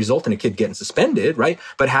might not result in a kid getting suspended, right?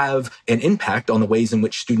 But have an impact on the ways in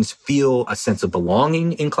which students feel a sense of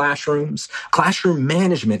belonging in classrooms. Classroom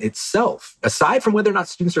management itself, aside from whether or not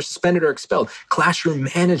students are suspended or expelled, classroom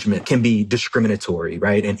management can be discriminatory,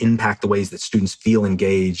 right? And impact the ways that students feel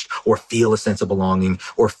engaged or feel a sense of belonging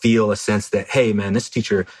or feel a sense that, hey, man, this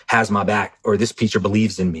teacher has my back or this teacher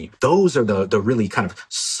believes in me. Those are the really kind of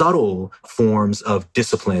subtle forms of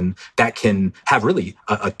discipline that can have really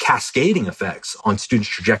a cascading effects on students'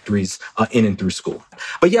 trajectories in and through school.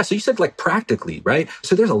 But yeah, so you said like practically, right?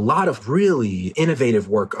 So there's a lot of really innovative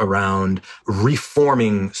work around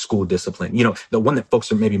reforming school discipline. You know, the one that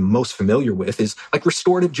folks are maybe most familiar with is like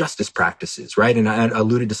restorative justice practices, right? And I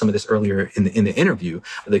alluded to some of this earlier in the interview.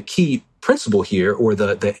 The key principle here, or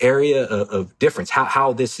the area of difference,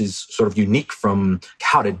 how this is sort of unique from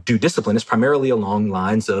how to do discipline, is primarily along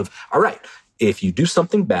lines of, all right, if you do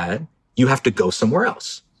something bad, you have to go somewhere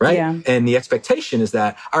else. Right. Yeah. And the expectation is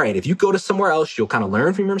that, all right, if you go to somewhere else, you'll kind of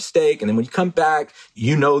learn from your mistake. And then when you come back,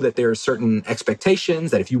 you know that there are certain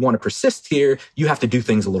expectations that if you want to persist here, you have to do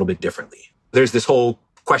things a little bit differently. There's this whole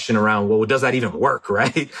question around, well, does that even work,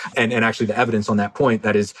 right? And actually the evidence on that point,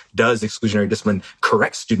 that is, does exclusionary discipline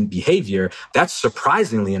correct student behavior? That's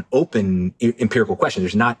surprisingly an open empirical question.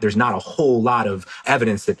 There's not a whole lot of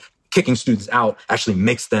evidence that kicking students out actually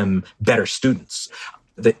makes them better students.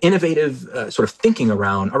 The innovative sort of thinking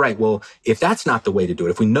around, all right, well, if that's not the way to do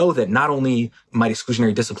it, if we know that not only might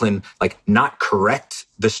exclusionary discipline like not correct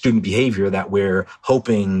the student behavior that we're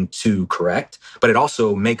hoping to correct, but it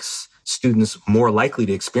also makes students more likely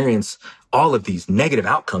to experience all of these negative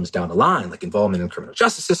outcomes down the line, like involvement in the criminal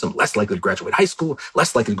justice system, less likely to graduate high school,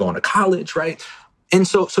 less likely to go on to college, right? And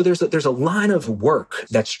so there's a line of work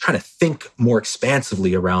that's trying to think more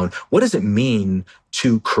expansively around what does it mean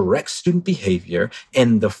to correct student behavior.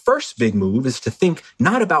 And the first big move is to think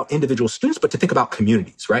not about individual students, but to think about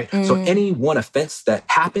communities, right? So any one offense that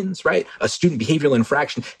happens, right, a student behavioral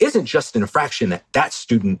infraction isn't just an infraction that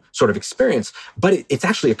student sort of experienced, but it's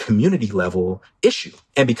actually a community level issue.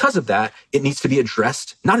 And because of that, it needs to be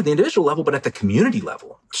addressed not at the individual level, but at the community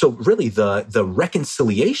level. So really the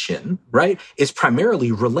reconciliation, right, is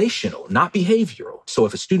primarily relational, not behavioral. So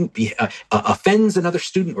if a student offends another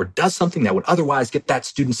student or does something that would otherwise get that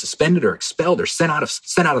student suspended or expelled or sent out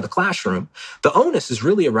of the classroom, the onus is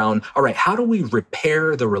really around, all right, how do we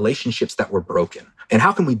repair the relationships that were broken? And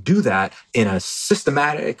how can we do that in a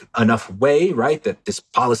systematic enough way, right, that this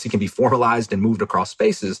policy can be formalized and moved across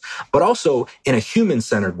spaces, but also in a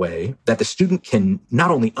human-centered way that the student can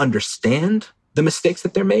not only understand the mistakes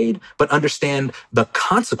that they're made, but understand the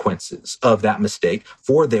consequences of that mistake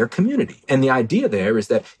for their community. And the idea there is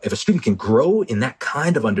that if a student can grow in that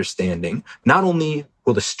kind of understanding, not only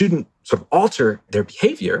will the student sort of alter their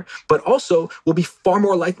behavior, but also will be far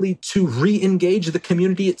more likely to re-engage the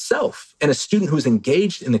community itself. And a student who is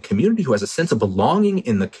engaged in the community, who has a sense of belonging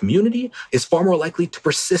in the community, is far more likely to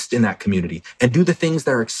persist in that community and do the things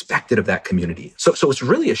that are expected of that community. So it's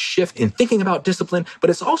really a shift in thinking about discipline, but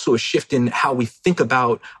it's also a shift in how we think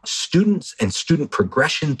about students and student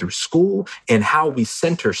progression through school and how we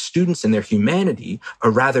center students and their humanity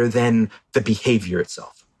rather than the behavior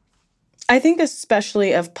itself. I think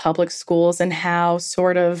especially of public schools and how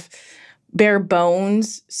sort of bare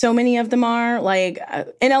bones so many of them are. Like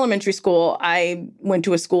in elementary school, I went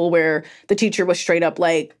to a school where the teacher was straight up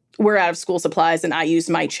like, we're out of school supplies, and I used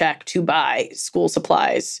my check to buy school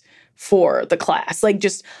supplies for the class. Like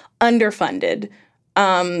just underfunded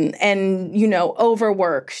and, you know,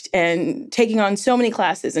 overworked and taking on so many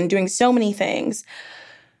classes and doing so many things.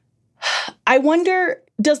 I wonder,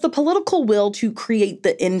 does the political will to create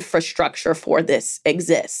the infrastructure for this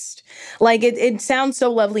exist? Like, it sounds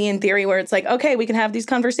so lovely in theory where it's like, okay, we can have these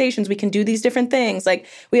conversations, we can do these different things. Like,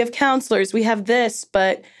 we have counselors, we have this,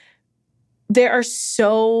 but there are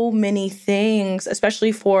so many things,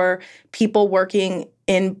 especially for people working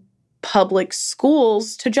in public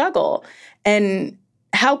schools, to juggle. And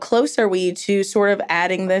how close are we to sort of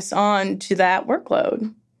adding this on to that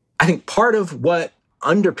workload? I think part of what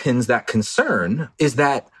underpins that concern is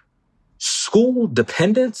that school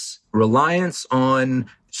dependence, reliance on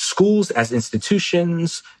schools as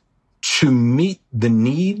institutions to meet the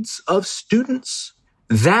needs of students,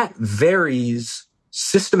 that varies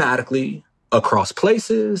systematically across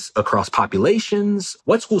places, across populations.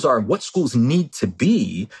 What schools are and what schools need to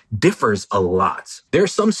be differs a lot. There are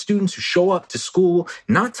some students who show up to school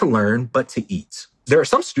not to learn, but to eat. There are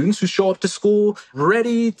some students who show up to school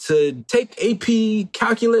ready to take AP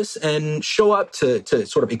calculus and show up to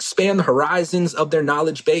sort of expand the horizons of their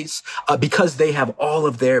knowledge base because they have all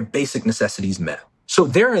of their basic necessities met. So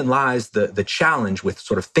therein lies the challenge with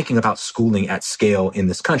sort of thinking about schooling at scale in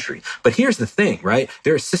this country. But here's the thing, right?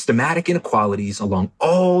 There are systematic inequalities along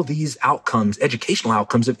all these outcomes, educational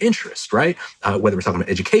outcomes of interest, right? Whether we're talking about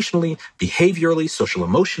educationally, behaviorally, social,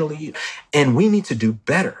 emotionally, and we need to do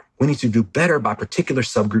better. We need to do better by particular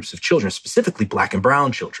subgroups of children, specifically Black and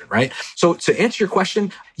brown children, right? So to answer your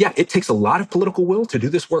question, yeah, it takes a lot of political will to do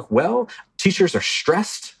this work well. Teachers are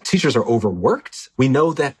stressed. Teachers are overworked. We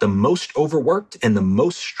know that the most overworked and the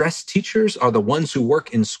most stressed teachers are the ones who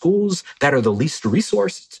work in schools that are the least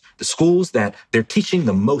resourced, the schools that they're teaching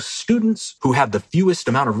the most students, who have the fewest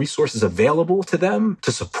amount of resources available to them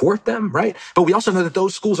to support them, right? But we also know that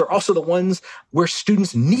those schools are also the ones where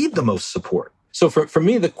students need the most support. So for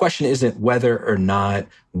me, the question isn't whether or not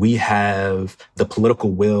we have the political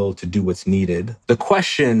will to do what's needed. The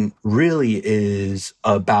question really is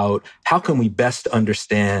about how can we best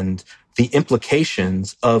understand the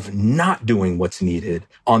implications of not doing what's needed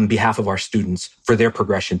on behalf of our students for their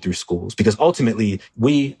progression through schools. Because ultimately,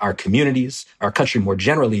 we, our communities, our country more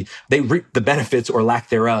generally, they reap the benefits or lack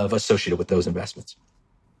thereof associated with those investments.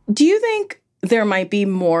 Do you think there might be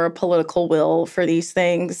more political will for these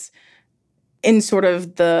things in sort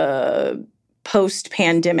of the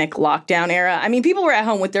post-pandemic lockdown era? I mean, people were at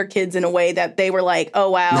home with their kids in a way that they were like,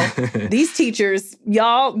 oh, wow, these teachers,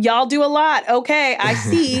 y'all do a lot. Okay, I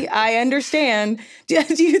see, I understand.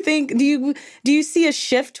 Do you see a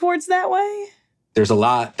shift towards that way? There's a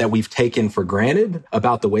lot that we've taken for granted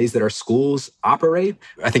about the ways that our schools operate.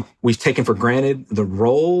 I think we've taken for granted the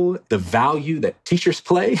role, the value that teachers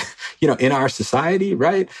play, in our society,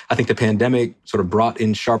 right? I think the pandemic sort of brought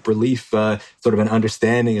in sharp relief, sort of an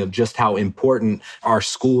understanding of just how important our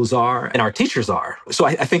schools are and our teachers are. So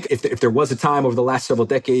I think if there was a time over the last several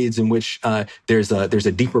decades in which there's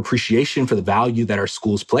a deeper appreciation for the value that our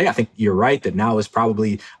schools play, I think you're right that now is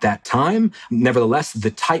probably that time. Nevertheless,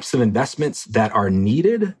 the types of investments that are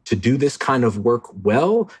needed to do this kind of work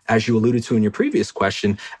well, as you alluded to in your previous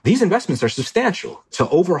question, these investments are substantial. To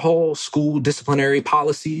overhaul school disciplinary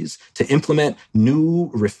policies, to implement new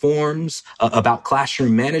reforms about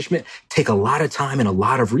classroom management, take a lot of time and a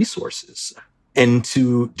lot of resources. And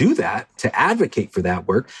to do that, to advocate for that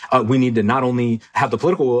work, we need to not only have the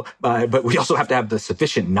political will, but we also have to have the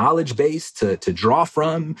sufficient knowledge base to draw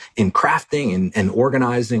from in crafting and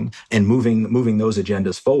organizing and moving those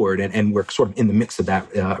agendas forward. And we're sort of in the mix of that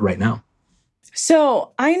right now.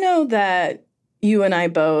 So I know that you and I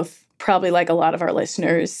both, probably like a lot of our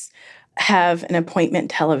listeners, have an appointment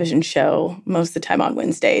television show most of the time on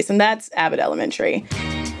Wednesdays, and that's Abbott Elementary.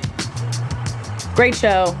 Great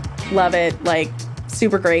show. Love it. Like,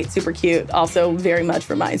 super great, super cute. Also very much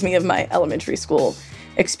reminds me of my elementary school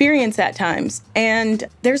experience at times. And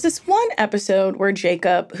there's this one episode where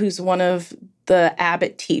Jacob, who's one of the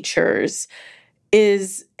Abbott teachers,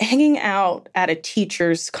 is hanging out at a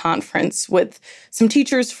teachers' conference with some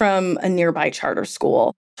teachers from a nearby charter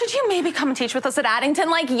school. Should you maybe come and teach with us at Addington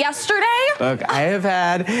like yesterday? Look, I have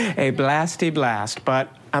had a blasty blast, but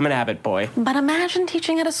I'm an Abbott boy. But imagine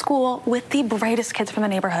teaching at a school with the brightest kids from the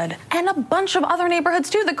neighborhood. And a bunch of other neighborhoods,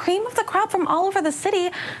 too. The cream of the crop from all over the city,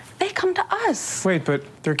 they come to us. Wait, but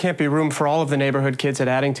there can't be room for all of the neighborhood kids at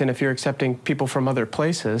Addington if you're accepting people from other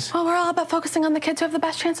places. Well, we're all about focusing on the kids who have the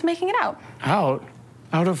best chance of making it out. Out?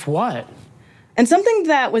 Out of what? And something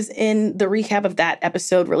that was in the recap of that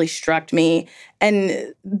episode really struck me.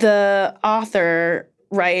 And the author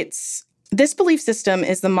writes, this belief system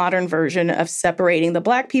is the modern version of separating the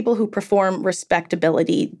Black people who perform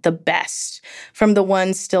respectability the best from the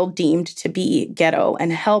ones still deemed to be ghetto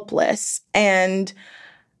and helpless. And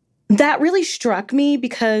that really struck me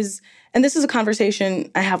because, and this is a conversation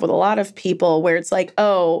I have with a lot of people where it's like,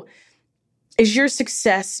 oh, is your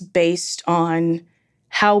success based on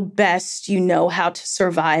how best you know how to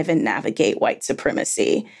survive and navigate white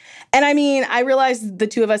supremacy? And I mean, I realize the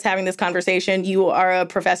two of us having this conversation, you are a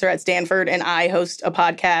professor at Stanford and I host a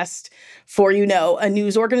podcast for, a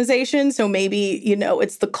news organization. So maybe,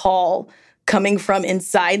 it's the call coming from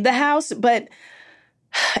inside the house. But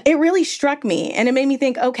it really struck me and it made me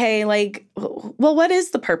think, okay, well, what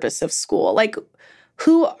is the purpose of school? Like,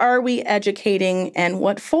 who are we educating and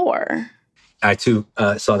what for? I, too,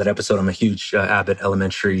 saw that episode. I'm a huge Abbott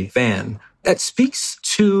Elementary fan. That speaks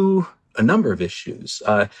to a number of issues.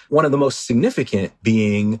 One of the most significant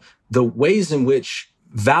being the ways in which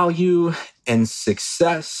value and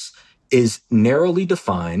success is narrowly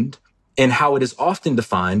defined and how it is often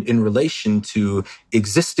defined in relation to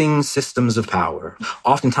existing systems of power.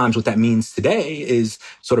 Oftentimes what that means today is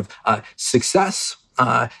sort of success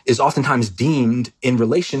is oftentimes deemed in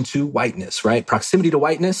relation to whiteness, right? Proximity to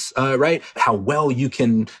whiteness, right? How well you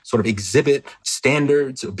can sort of exhibit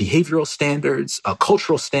standards, behavioral standards,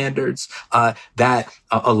 cultural standards that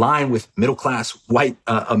align with middle-class white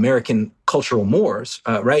American cultural mores,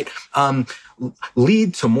 right?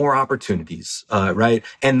 Lead to more opportunities, right?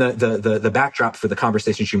 And the backdrop for the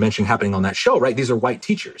conversations you mentioned happening on that show, right? These are white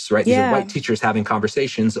teachers, right? These are white teachers having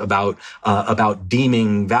conversations about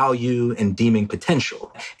deeming value and deeming potential.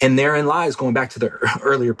 And therein lies, going back to the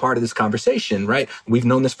earlier part of this conversation, right? We've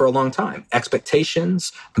known this for a long time.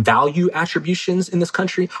 Expectations, value attributions in this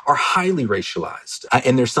country are highly racialized.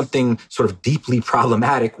 And there's something sort of deeply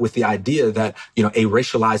problematic with the idea that, a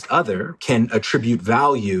racialized other can attribute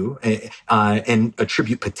value and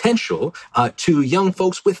attribute potential to young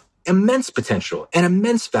folks with immense potential and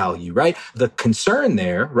immense value, right? The concern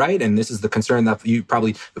there, right? And this is the concern that you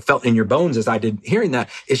probably felt in your bones as I did hearing that,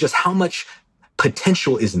 is just how much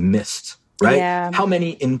potential is missed, right? Yeah. How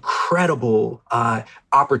many incredible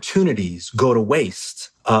opportunities go to waste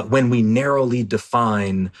when we narrowly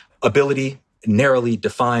define ability, narrowly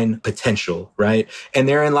define potential, right? And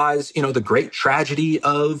therein lies, the great tragedy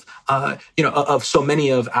of so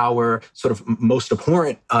many of our sort of most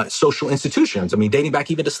abhorrent social institutions. I mean, dating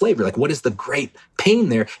back even to slavery, like what is the great pain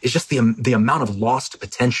there is just the amount of lost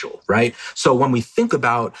potential, right? So when we think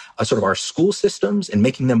about sort of our school systems and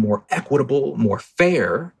making them more equitable, more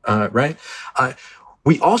fair, right?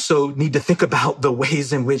 We also need to think about the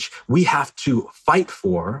ways in which we have to fight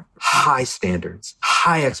for high standards,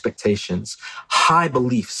 high expectations, high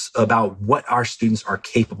beliefs about what our students are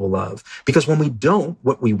capable of. Because when we don't,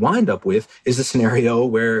 what we wind up with is a scenario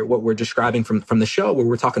where what we're describing from the show, where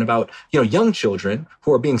we're talking about, young children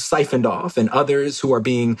who are being siphoned off and others who are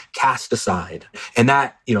being cast aside. And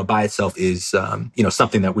that, by itself is,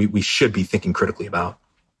 something that we should be thinking critically about.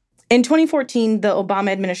 In 2014, the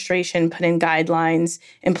Obama administration put in guidelines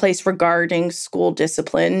in place regarding school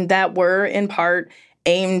discipline that were in part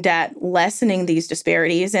aimed at lessening these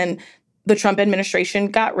disparities, and the Trump administration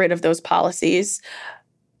got rid of those policies.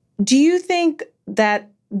 Do you think that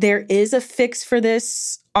there is a fix for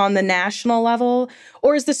this on the national level,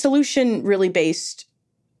 or is the solution really based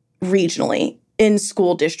regionally? In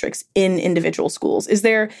school districts, in individual schools? Is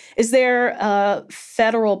there a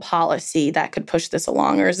federal policy that could push this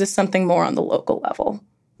along, or is this something more on the local level?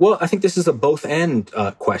 Well, I think this is a both-and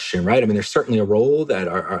question, right? I mean, there's certainly a role that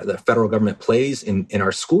the federal government plays in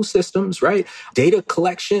our school systems, right? Data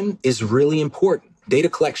collection is really important. Data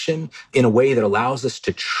collection in a way that allows us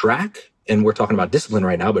to track, and we're talking about discipline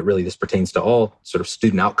right now, but really this pertains to all sort of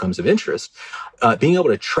student outcomes of interest. Being able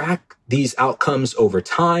to track these outcomes over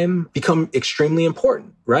time become extremely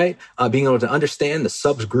important, right? Being able to understand the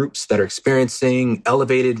subgroups that are experiencing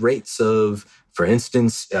elevated rates of, for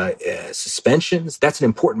instance, suspensions. That's an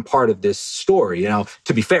important part of this story.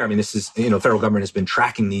 To be fair, I mean, this is, federal government has been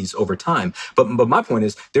tracking these over time. But my point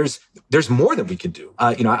is there's more that we could do.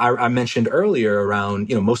 I mentioned earlier around,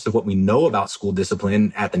 most of what we know about school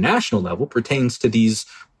discipline at the national level pertains to these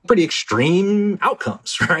pretty extreme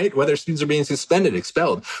outcomes, right? Whether students are being suspended,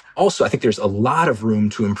 expelled. Also, I think there's a lot of room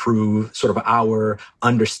to improve sort of our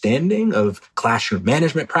understanding of classroom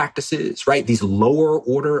management practices, right? These lower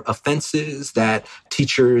order offenses that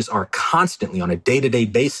teachers are constantly on a day-to-day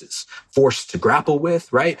basis forced to grapple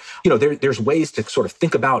with, right? There's ways to sort of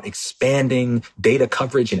think about expanding data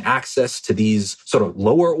coverage and access to these sort of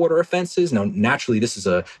lower order offenses. Now, naturally, this is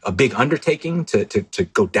a big undertaking to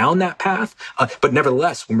go down that path. But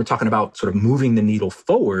nevertheless, when we're talking about sort of moving the needle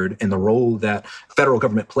forward and the role that federal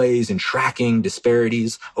government plays in tracking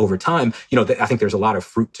disparities over time, I think there's a lot of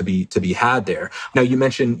fruit to be had there. Now, you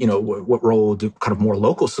mentioned, what role do kind of more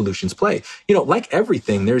local solutions play? Like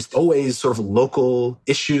everything, there's always sort of local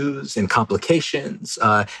issues and complications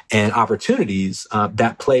and opportunities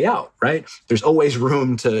that play out, right? There's always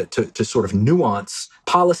room to sort of nuance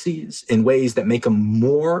policies in ways that make them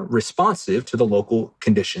more responsive to the local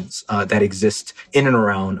conditions that exist in and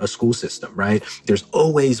around a school system, right? There's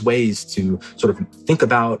always ways to sort of think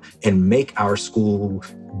about and make our school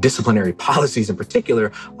disciplinary policies in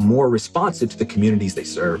particular more responsive to the communities they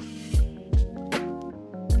serve.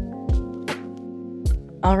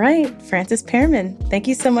 All right, Francis Pearman, thank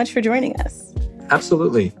you so much for joining us.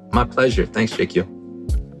 Absolutely. My pleasure. Thanks, JQ.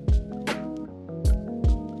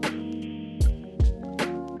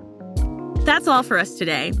 That's all for us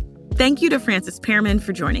today. Thank you to Francis Pearman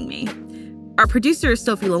for joining me. Our producer is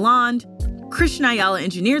Sophie Lalonde. Christian Ayala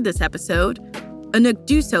engineered this episode. Anouk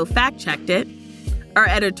Dusso fact-checked it. Our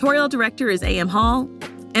editorial director is A.M. Hall,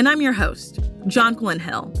 and I'm your host, Jonquilyn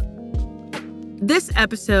Hill. This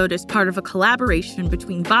episode is part of a collaboration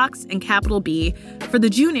between Vox and Capital B for the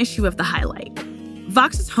June issue of The Highlight.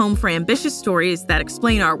 Vox is home for ambitious stories that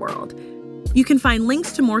explain our world. You can find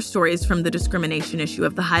links to more stories from the discrimination issue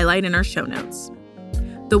of The Highlight in our show notes.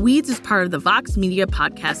 The Weeds is part of the Vox Media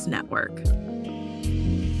Podcast Network.